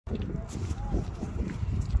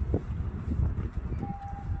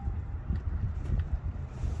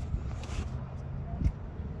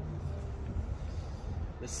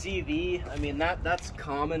The CV, I mean, that's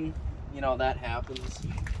common, you know, that happens.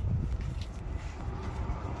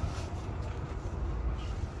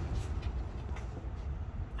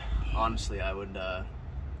 Honestly, I would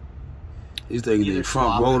These things need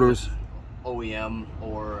front rotors. OEM,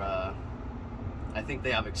 or I think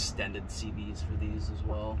they have extended CVs for these as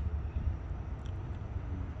well.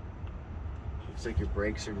 Looks like your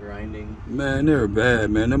brakes are grinding. Man, they're bad,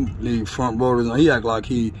 man. Them need front rotors. He act like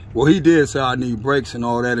he did say I need brakes and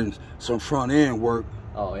all that and some front end work.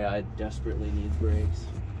 Oh yeah, I desperately need brakes.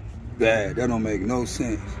 Bad, that don't make no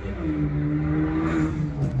sense. Yeah.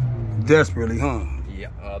 Desperately, huh?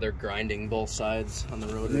 Yeah, they're grinding both sides on the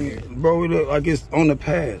road here. Bro, it look like it's on the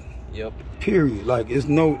pad. Yep. Period. Like it's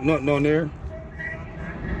nothing on there.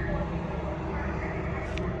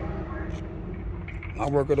 I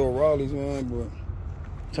work at O'Reilly's, man, but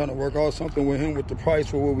trying to work out something with him with the price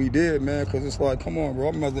for what we did, man, because it's like, come on, bro,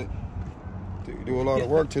 I'm about to do a lot of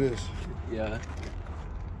work to this. Yeah.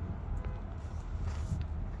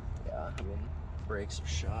 Yeah, I mean, brakes are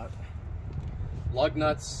shot. Lug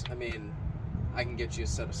nuts, I mean, I can get you a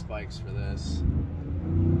set of spikes for this.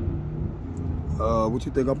 What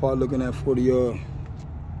you think I'm probably looking at for the,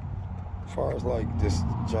 as far as like just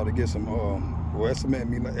try to get some, or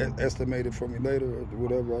estimate it for me later or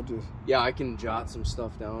whatever. Yeah, I can jot some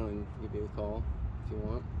stuff down and give you a call if you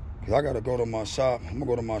want. Cause I gotta go to my shop. I'm gonna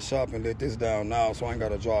go to my shop and let this down now, so I ain't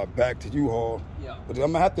gotta drive back to U-Haul. Yeah. But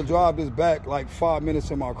I'm gonna have to drive this back like 5 minutes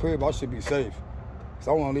to my crib. I should be safe. Cause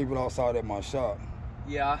I wanna leave it outside at my shop.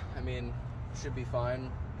 Yeah, I mean, should be fine.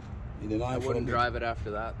 And then I wouldn't drive it after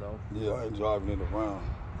that though. Yeah, I ain't driving it around.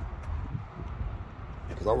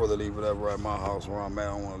 Cause I'd rather leave it ever at my house where I'm at.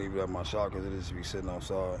 I don't want to leave it at my shop because it just be sitting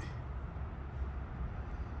outside.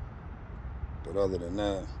 But other than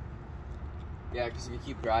that, yeah, because if you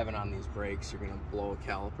keep driving on these brakes, you're gonna blow a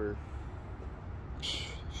caliper. Shit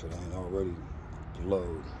ain't already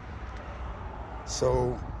blowed.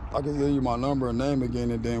 So I can give you my number and name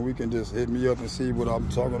again, and then we can just hit me up and see what I'm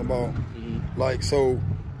talking about. Mm-hmm. Like, so,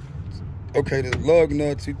 okay, the lug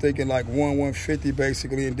nuts, you thinking like 150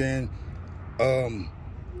 basically, and then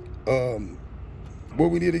what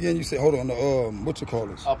we need again? You said, hold on, the what you call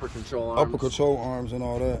this? Upper control arms. Upper control arms and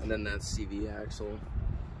all that. And then that CV axle.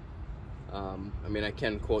 I mean, I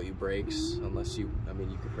can quote you brakes, unless you, I mean,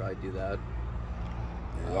 you could probably do that.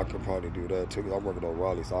 Yeah, I could probably do that too. I work at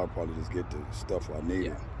O'Reilly, so I'll probably just get the stuff I need.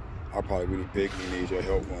 Yeah. I probably really bigly need your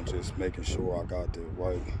help on just making sure I got the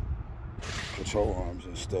right control arms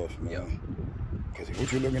and stuff, man. Yep. Because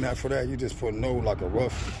what you looking at for that? You just for no, like a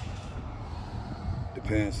rough.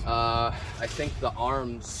 Depends. I think the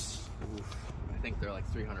arms, I think they're like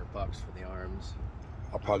 $300 for the arms.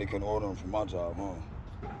 I probably couldn't order them for my job,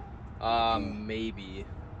 huh? Maybe.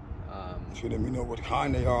 If you let me know what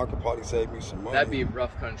kind they are, I could probably save me some money. That'd be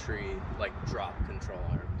rough country, like drop control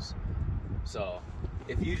arms. So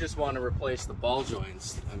if you just want to replace the ball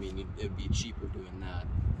joints, I mean, it'd be cheaper doing that.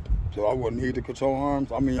 So I wouldn't need the control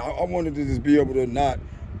arms. I mean, I wanted to just be able to not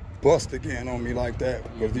bust again on me like that,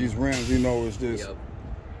 because these rims, you know, is just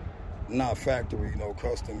not factory, you know,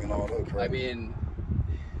 custom and all that crap. I mean,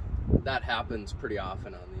 that happens pretty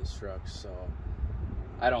often on these trucks, so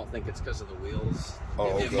I don't think it's because of the wheels.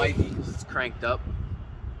 It might be because it's cranked up,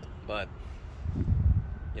 but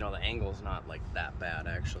you know, the angle's not like that bad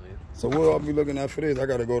actually. So what I'll be looking at for this? I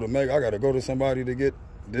gotta go to somebody to get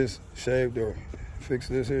this shaved or fix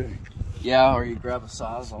this here. Yeah, or you grab a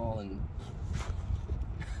Sawzall and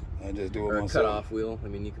I just do it or myself. a cut-off wheel. I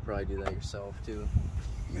mean, you could probably do that yourself too.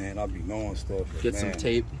 Man, I be knowing stuff. Get some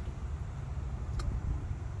tape.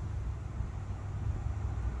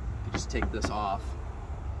 You just take this off.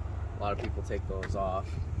 A lot of people take those off.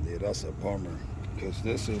 Yeah, that's a bummer, because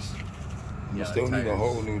this is, you Yeah, still need a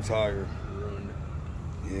whole new tire. Ruined.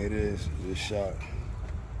 Yeah, it is. It's shot.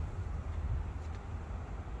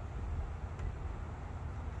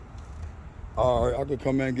 All right, I could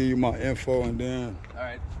come in and give you my info, and then all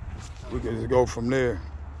right, we can just go from there.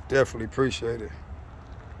 Definitely appreciate it.